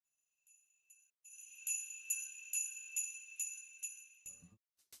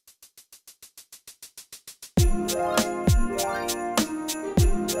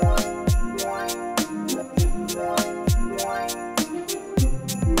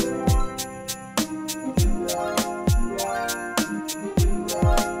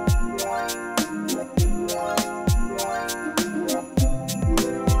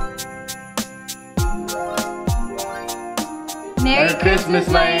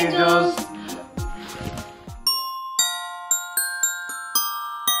Vlogmas, my angels.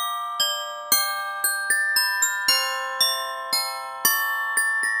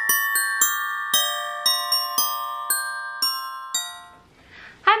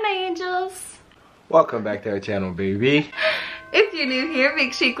 Hi, my angels. Welcome back to our channel, baby. If you're new here,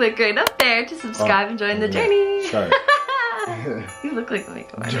 make sure you click right up there to subscribe and join the journey. Sorry. You look like a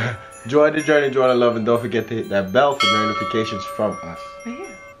makeup artist. Join the journey, join the love, and don't forget to hit that bell for notifications from us.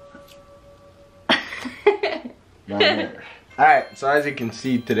 Right here. Alright, so as you can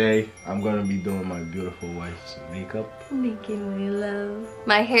see today, I'm going to be doing my beautiful wife's makeup. Making me love.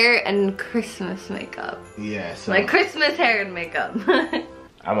 My hair and Christmas makeup. Yeah, so My Christmas hair and makeup.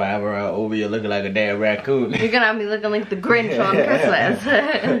 I'm gonna have her over here looking like a damn raccoon. You're gonna have me looking like the Grinch on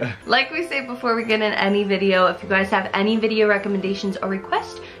Christmas. Like we say before we get in any video, if you guys have any video recommendations or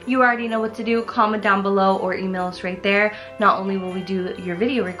requests, you already know what to do. Comment down below or email us right there. Not only will we do your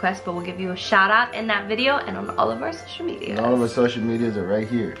video request, but we'll give you a shout out in that video and on all of our social media. All of our social medias are right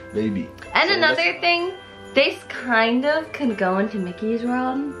here, baby. And so another thing, this kind of can go into Mickey's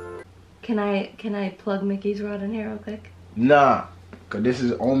World. Can I plug Mickey's World in here real quick? Nah. Cause this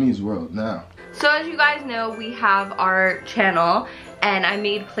is Omi's world now. So as you guys know, we have our channel and I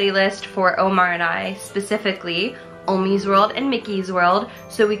made playlist for Omar and I, specifically Omi's World and Mickey's World,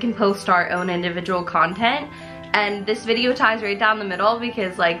 so we can post our own individual content. And this video ties right down the middle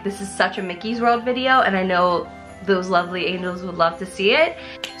because like this is such a Mickey's World video and I know those lovely angels would love to see it.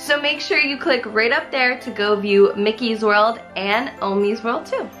 So make sure you click right up there to go view Mickey's World and Omi's World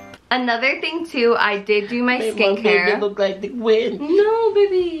too. Another thing too, I did do my skincare. They look like the wind. No,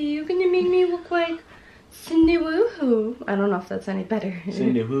 baby, you're gonna make me look like Cindy Woohoo. I don't know if that's any better.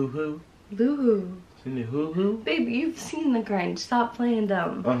 Cindy Woohoo. Woohoo. Cindy Woohoo. Baby, you've seen the Grinch. Stop playing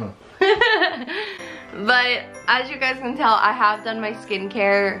dumb. Uh-huh. But as you guys can tell, I have done my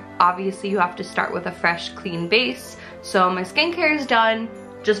skincare. Obviously, you have to start with a fresh, clean base. So my skincare is done.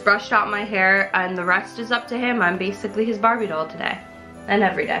 Just brushed out my hair, and the rest is up to him. I'm basically his Barbie doll today, and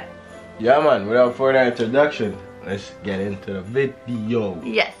every day. Yeah, man, without further introduction, let's get into the video.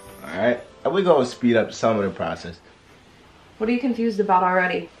 Yes. Alright, and we're gonna speed up some of the process. What are you confused about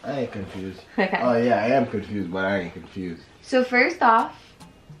already? I ain't confused. Okay. Oh yeah, I am confused, but I ain't confused. So first off,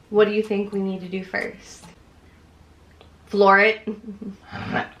 what do you think we need to do first? Floor it.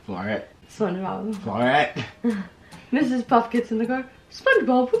 Floor it. SpongeBob. Floor it. Mrs. Puff gets in the car.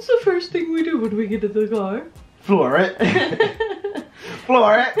 SpongeBob, what's the first thing we do when we get in the car? Floor it.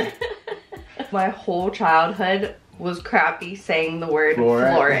 Floor it. My whole childhood was crappy saying the word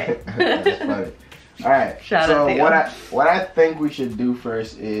floor it. That's funny. Alright, so what I think we should do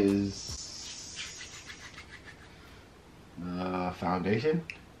first is foundation.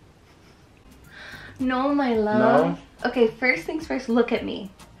 No, my love. No? Okay, first things first, look at me.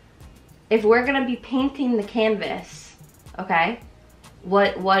 If we're gonna be painting the canvas, okay,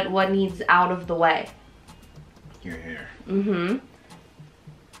 what needs out of the way? Your hair. Mm-hmm.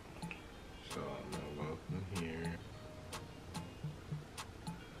 So I'm gonna go from here.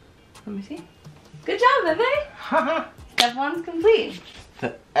 Let me see. Good job, baby. Step one's complete.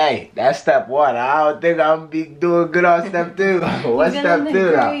 Hey, that's step one. I don't think I'm be doing good on step two. What's step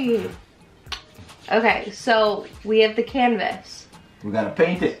two now? Okay, so we have the canvas. We gotta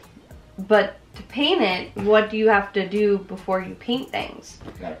paint it. But to paint it, what do you have to do before you paint things?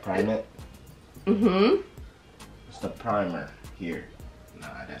 Gotta prime it. Mm-hmm. What's the primer here?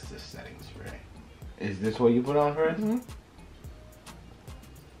 Nah, that's the setting spray. Is this what you put on first? Mm-hmm.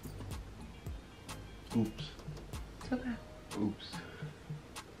 Oops. It's okay. Oops.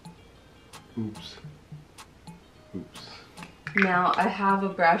 Oops. Oops. Now I have a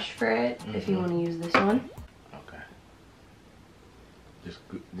brush for it if you want to use this one. Okay. Just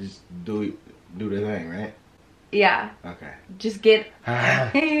do the thing, right? Yeah. Okay. Just get.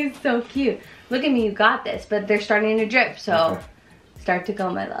 He's so cute. Look at me, you got this. But they're starting to drip, so start to go,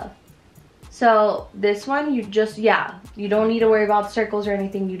 my love. So this one, you just you don't need to worry about circles or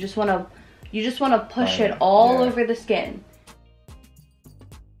anything. You just wanna push it all over the skin.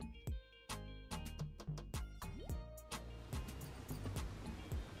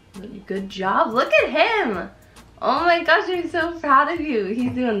 Good job. Look at him. Oh my gosh, I'm so proud of you.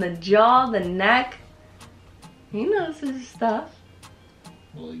 He's doing the jaw, the neck. He knows his stuff.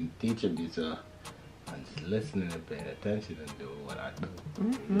 Well, you teach him, so I'm just listening and paying attention and doing what I do.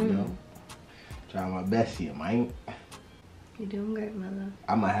 Mm-hmm. You know? Trying my best here, man. You're doing great, my love.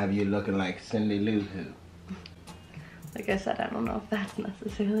 I'm gonna have you looking like Cindy Lou Who. Like I said, I don't know if that's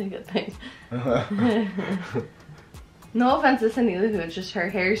necessarily a good thing. No offense to Cindy Lou Who, it's just her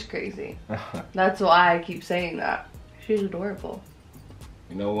hair's crazy. That's why I keep saying that. She's adorable.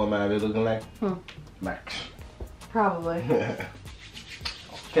 You know what mine be looking like? Max. Probably.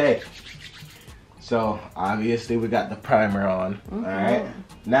 Okay. So obviously we got the primer on. Alright.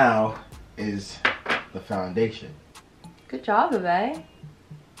 Now is the foundation. Good job, baby.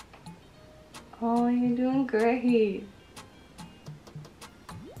 Oh, you're doing great.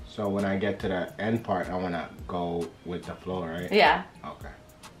 So when I get to the end part, I want to go with the flow, right? Yeah. Okay.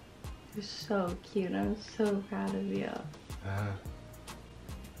 You're so cute. I'm so proud of you.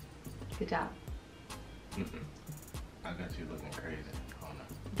 Good job. I got you looking crazy. Hold on.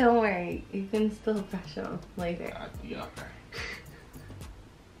 Don't worry. You can still brush them later. Yeah, okay.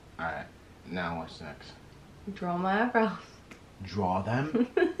 Alright. Now what's next? Draw my eyebrows. Draw them?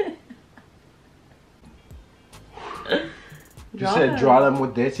 You Draw said them. draw them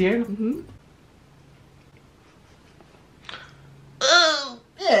with this here? Oh,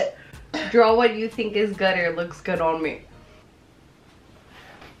 yeah. Draw what you think is good or looks good on me.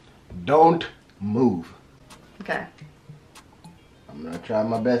 Don't move. Okay. I'm gonna try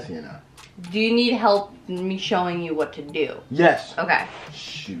my best here now. Do you need help me showing you what to do? Yes. Okay.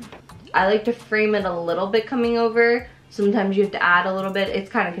 Shoot. I like to frame it a little bit coming over. Sometimes you have to add a little bit. It's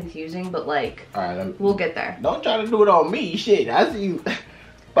kind of confusing, but like, we'll get there. Don't try to do it on me, shit. I see you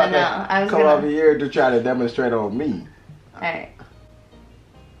come over here to try to demonstrate on me. Alright.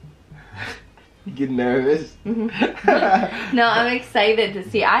 You get nervous? No, I'm excited to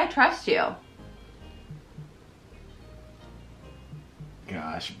see. I trust you.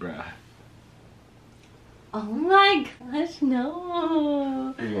 Gosh, bruh. Oh my gosh,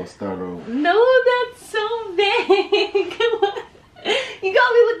 no. We're gonna start over. No, that's so big. You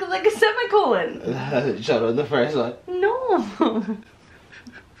got me looking like a semicolon. Shut up the first one. No.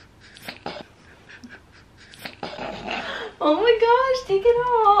 Oh my gosh, take it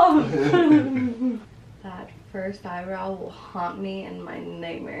off. That first eyebrow will haunt me in my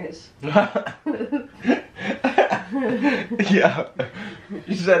nightmares. Yeah.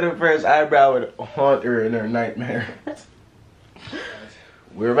 You said the first eyebrow would haunt her in her nightmares.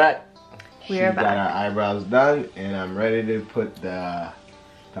 We're back. We're back. Got our eyebrows done, and I'm ready to put the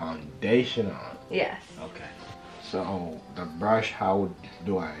foundation on. Yes. Okay. So the brush, how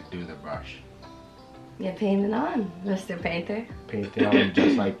do I do the brush? You paint it on, Mr. Painter. Paint it on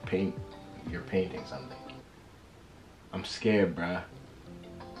just like you're painting something. I'm scared, bruh.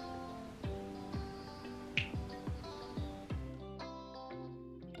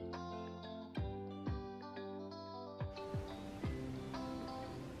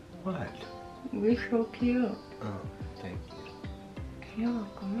 What? You're so cute. Oh, thank you. You're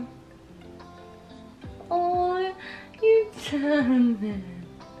welcome. Oh, you done it.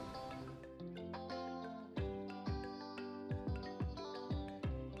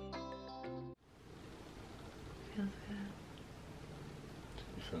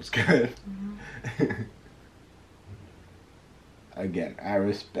 Feels good. Again, I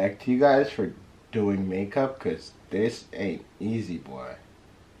respect you guys for doing makeup because this ain't easy, boy.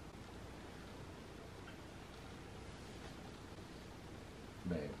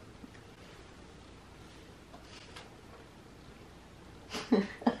 Babe.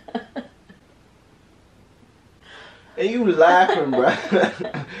 And you laughing, bro.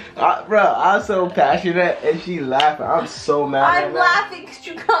 Bro, I'm so passionate and she laughing. I'm so mad. I'm laughing because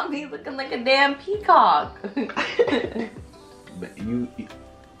you got me looking like a damn peacock. But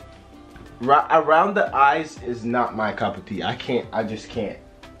around the eyes is not my cup of tea. I just can't.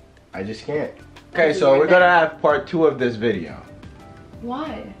 Okay, so we're gonna have part 2 of this video.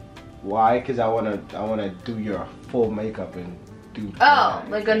 Why? Why? Because I wanna do your full makeup and do. Oh,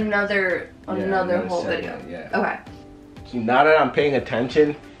 like another whole video. Yeah. Okay. See, now that I'm paying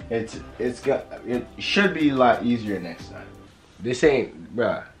attention, it should be a lot easier next time. This ain't,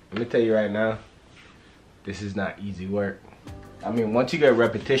 bruh. Let me tell you right now. This is not easy work. I mean, once you get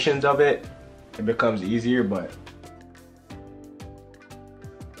repetitions of it, it becomes easier, but.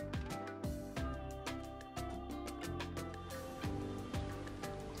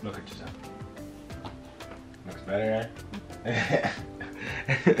 Look at yourself. Looks better,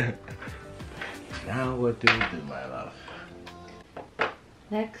 right? Now what do we do, my love?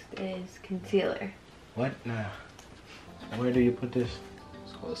 Next is concealer. What now? Where do you put this?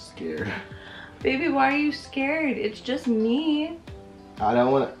 So scared. Baby, why are you scared? It's just me. I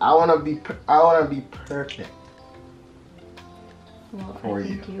wanna be perfect. Well, for I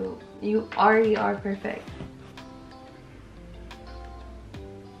think you already are perfect.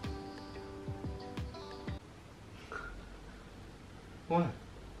 What?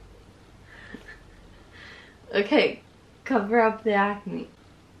 Okay, cover up the acne.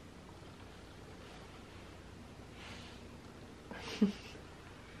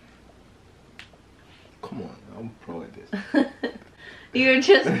 pro at this. You were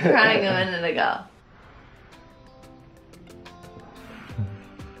just crying a minute ago.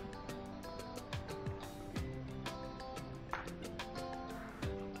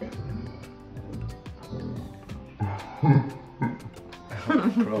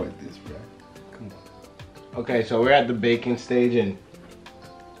 I'm pro at this, bro. Come on. Okay, so we're at the baking stage, and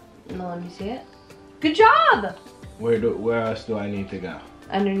No, let me see it. Good job! where else do I need to go?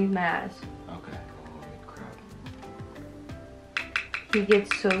 Underneath my eyes. Okay. Holy crap. He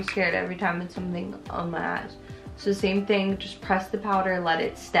gets so scared every time it's something on my eyes. So same thing, just press the powder, let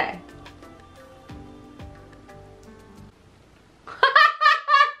it stay.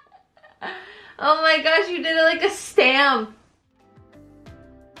 Oh my gosh, you did it like a stamp.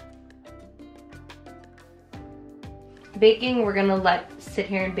 Baking, we're gonna let sit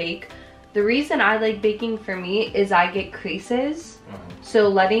here and bake. The reason I like baking for me is I get creases. So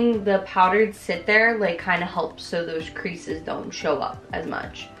letting the powdered sit there like kind of helps so those creases don't show up as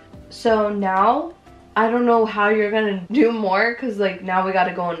much. So now, I don't know how you're gonna do more because like now we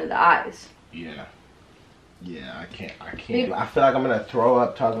gotta go into the eyes. Yeah. Yeah, I can't. I feel like I'm gonna throw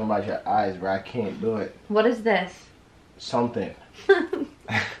up talking about your eyes, bro. I can't do it. What is this? Something.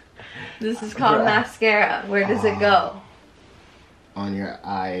 This is called mascara. Where does it go? On your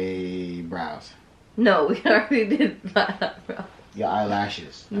eyebrows. No, we already did that, bro. Your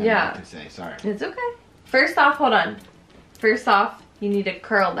eyelashes. I Yeah. meant to say, sorry. It's okay. First off, hold on. First off, you need to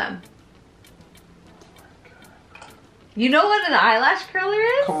curl them. You know what an eyelash curler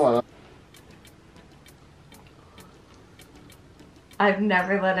is? Come on. I've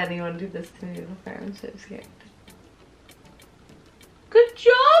never let anyone do this to me before. I'm so scared. Good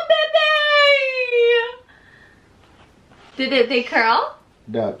job, baby! They curl?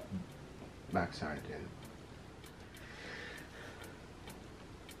 The backside did.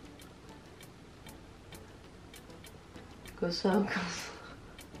 Go slow, go slow.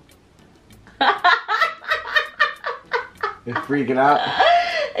 You're freaking out?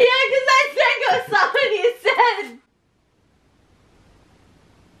 Yeah, because I said go slow and you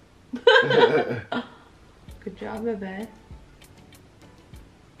said. Good job, baby.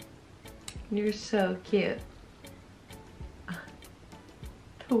 You're so cute.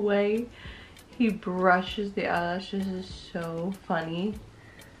 The way he brushes the eyelashes is so funny.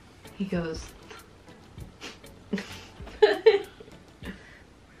 He goes.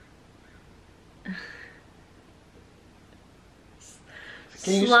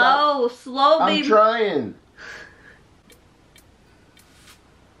 Can you slow, stop? Slow, baby. I'm trying.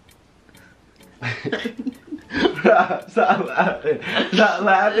 Stop laughing. Stop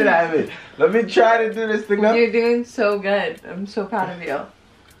laughing at me. Let me try to do this thing up. You're doing so good. I'm so proud of you.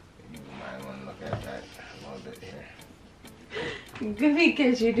 You might want to look at that a little bit here. Good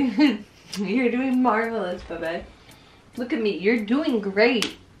because you're doing marvelous, baby. Look at me. You're doing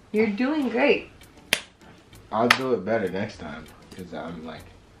great. You're doing great. I'll do it better next time because I'm like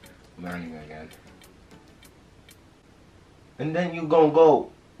learning again. And then you gonna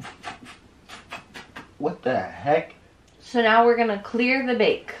go. What the heck? So now we're gonna clear the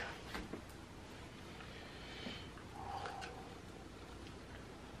bake.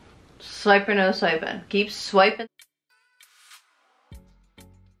 Swipe or no swiping? Keep swiping.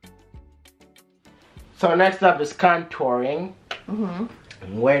 So next up is contouring. Mm-hmm.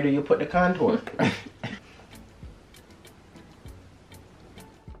 And where do you put the contour?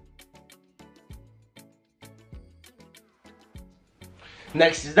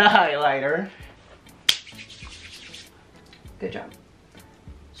 Next is the highlighter. Good job.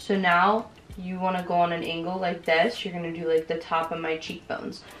 So now you want to go on an angle like this. You're going to do like the top of my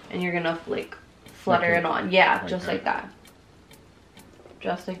cheekbones. And you're going to like flutter it on. Yeah, just like that.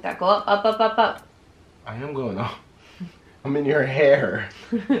 Just like that. Go up, up, up, up, up. I am going up. I'm in your hair.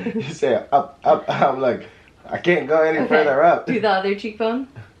 You say up, up. I'm like, I can't go any further up. Do the other cheekbone.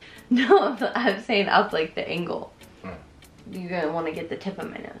 No, I'm saying up like the angle. You're going to want to get the tip of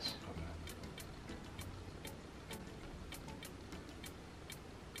my nose.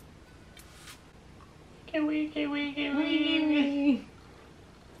 Can we?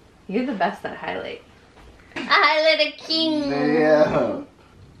 You're the best at highlight. Highlight king. Yeah.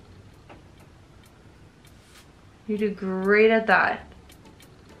 You do great at that.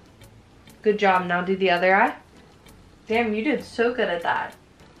 Good job. Now do the other eye. Damn, you did so good at that.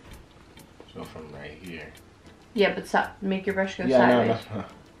 So from right here. Yeah, but stop. Make your brush go Yeah, sideways. no.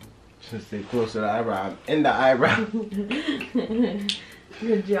 Just stay close to the eyebrow. I'm in the eyebrow.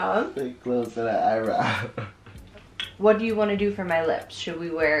 Good job. Stay close to the eyebrow. What do you want to do for my lips? Should we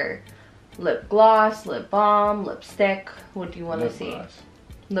wear lip gloss, lip balm, lipstick? What do you want to see? Gloss.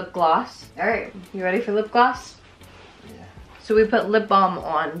 Lip gloss. All right, you ready for lip gloss? Yeah. So we put lip balm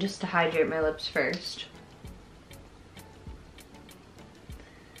on just to hydrate my lips first.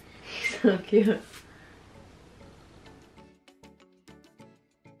 He's so cute.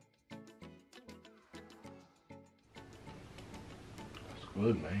 That's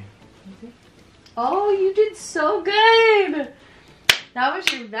good, man. Oh, you did so good. That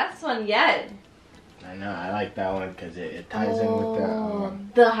was your best one yet. I know, I like that one because it ties in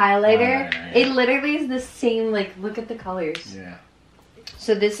with the highlighter. Yeah. It literally is the same, like, look at the colors. Yeah.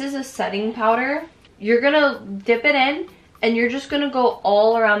 So this is a setting powder. You're gonna dip it in and you're just gonna go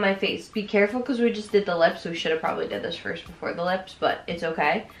all around my face. Be careful because we just did the lips. We should have probably did this first before the lips, but it's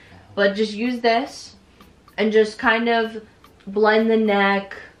okay. But just use this and just kind of blend the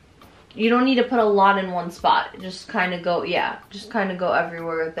neck. You don't need to put a lot in one spot. Just kind of go, yeah, just kind of go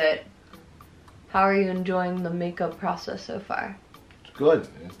everywhere with it. How are you enjoying the makeup process so far? It's good.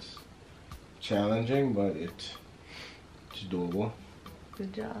 It's challenging, but it's doable.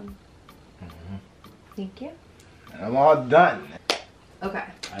 Good job. Thank you. And I'm all done. Okay.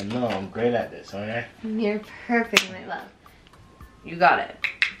 I know, I'm great at this, alright? You're perfect, my love. You got it.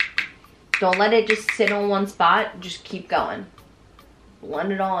 Don't let it just sit on one spot. Just keep going.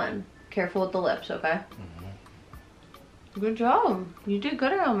 Blend it all in. Careful with the lips, okay? Good job. You did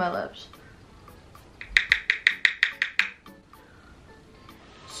good around my lips.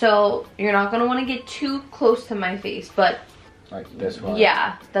 So you're not gonna want to get too close to my face, but like this one.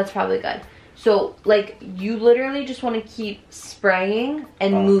 Yeah, that's probably good. So like you literally just want to keep spraying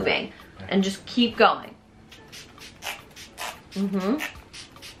and moving, and just keep going.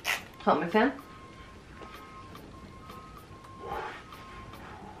 Help me, fam.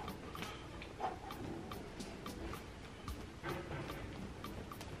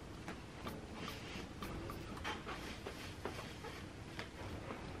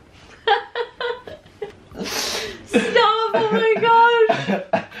 Stop! Oh my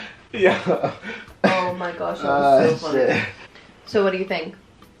gosh! Yeah. Oh my gosh, that was so funny. Shit. So what do you think?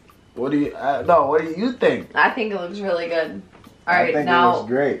 What do you? No, what do you think? I think it looks really good. All I right, think now it looks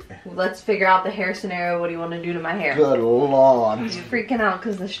great. let's figure out the hair scenario. What do you want to do to my hair? Good lord. You're freaking out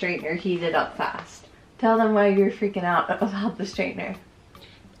because the straightener heated up fast. Tell them why you're freaking out about the straightener.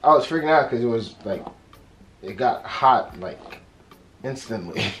 I was freaking out because it was like, it got hot like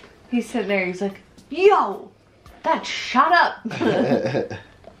instantly. He's sitting there. He's like, "Yo, that shut up."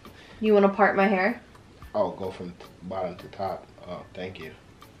 You want to part my hair? Oh, go from bottom to top. Oh, thank you.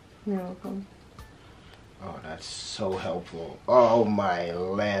 You're welcome. Oh, that's so helpful. Oh my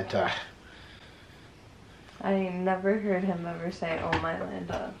Lanta. I never heard him ever say, "Oh my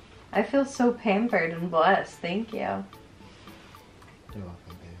Linda." I feel so pampered and blessed. Thank you. You're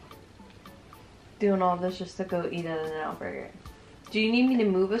welcome, baby. Doing all this just to go eat an In-N-Out burger. Do you need me to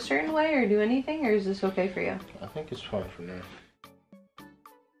move a certain way or do anything, or is this okay for you? I think it's fine for now.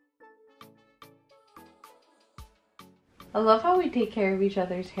 I love how we take care of each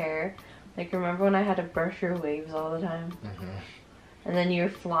other's hair. Like, remember when I had to brush your waves all the time? And then you were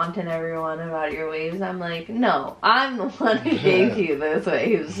flaunting everyone about your waves. I'm like, no, I'm the one who gave you those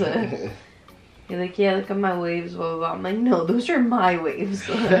waves. You're like, yeah, look at my waves, blah, blah, blah. I'm like, no, those are my waves.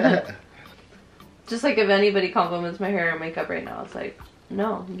 Just like if anybody compliments my hair or makeup right now, it's like,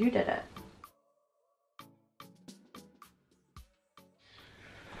 no, you did it.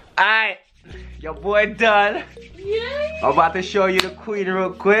 Alright, your boy done. Yay! I'm about to show you the queen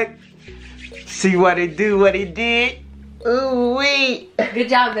real quick. See what it do, what it did. Ooh wee. Good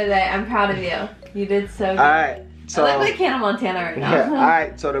job, baby. I'm proud of you. You did so good. Alright, so I look like Hannah Montana right now. yeah,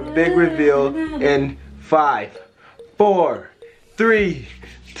 alright, so the big reveal in 5, 4, 3,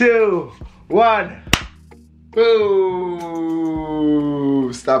 2, 1. Boo!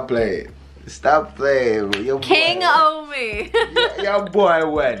 Stop playing. Stop playing. Your King boy, Omi. your boy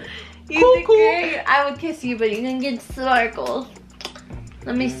went. You did great. I would kiss you, but you can get sparkles.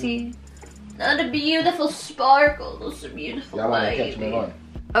 Let me see. Oh, the beautiful sparkles. Beautiful. Y'all wanna catch me on?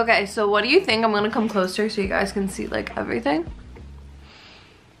 Okay, so what do you think? I'm gonna come closer so you guys can see like everything.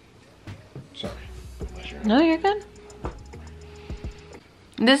 Sorry. No, you're good.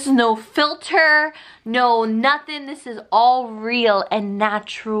 This is no filter, no nothing. This is all real and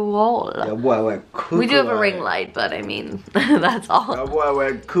natural. Your boy went cuckoo. We do have a ring light, but I mean, that's all. Your boy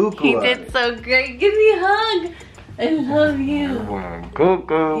went cuckoo. He did so great. Give me a hug. I love you. Your boy went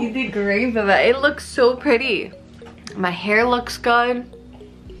cuckoo. You did great, Baba. It looks so pretty. My hair looks good.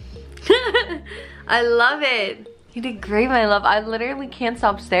 I love it. You did great, my love. I literally can't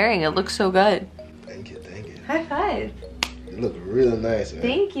stop staring. It looks so good. Thank you, thank you. High five. You look real nice, man.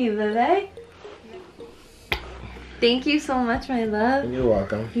 Thank you, Baba. Thank you so much, my love. You're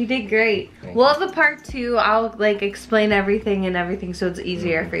welcome. You did great. We'll have a part 2. I'll like explain everything so it's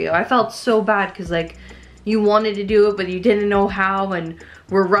easier for you. I felt so bad because like you wanted to do it but you didn't know how and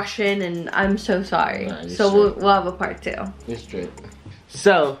we're rushing and I'm so sorry. Nah, so we'll have a part 2. You're straight.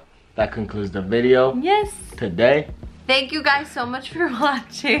 So that concludes the video. Yes. Today. Thank you guys so much for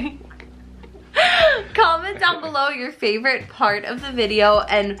watching. Comment down below your favorite part of the video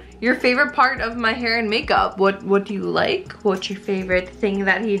and your favorite part of my hair and makeup. What do you like? What's your favorite thing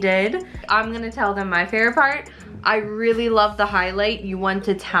that he did? I'm gonna tell them my favorite part. I really love the highlight. You went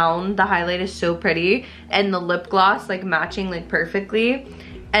to town. The highlight is so pretty. And the lip gloss like matching like perfectly.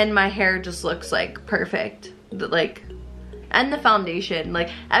 And my hair just looks like perfect. Like, and the foundation. Like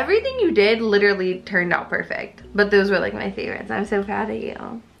everything you did literally turned out perfect. But those were like my favorites. I'm so proud of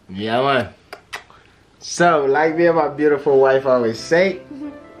you. Yeah, man. So, like me and my beautiful wife always say,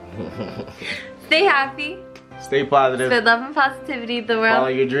 stay happy. Stay positive. Spread love and positivity in the world. Follow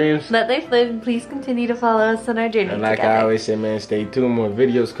your dreams. Let life live, and please continue to follow us on our journey And like together. I always say, man, stay tuned. More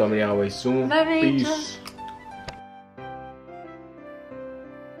videos coming your way soon. Bye, Peace. Rachel.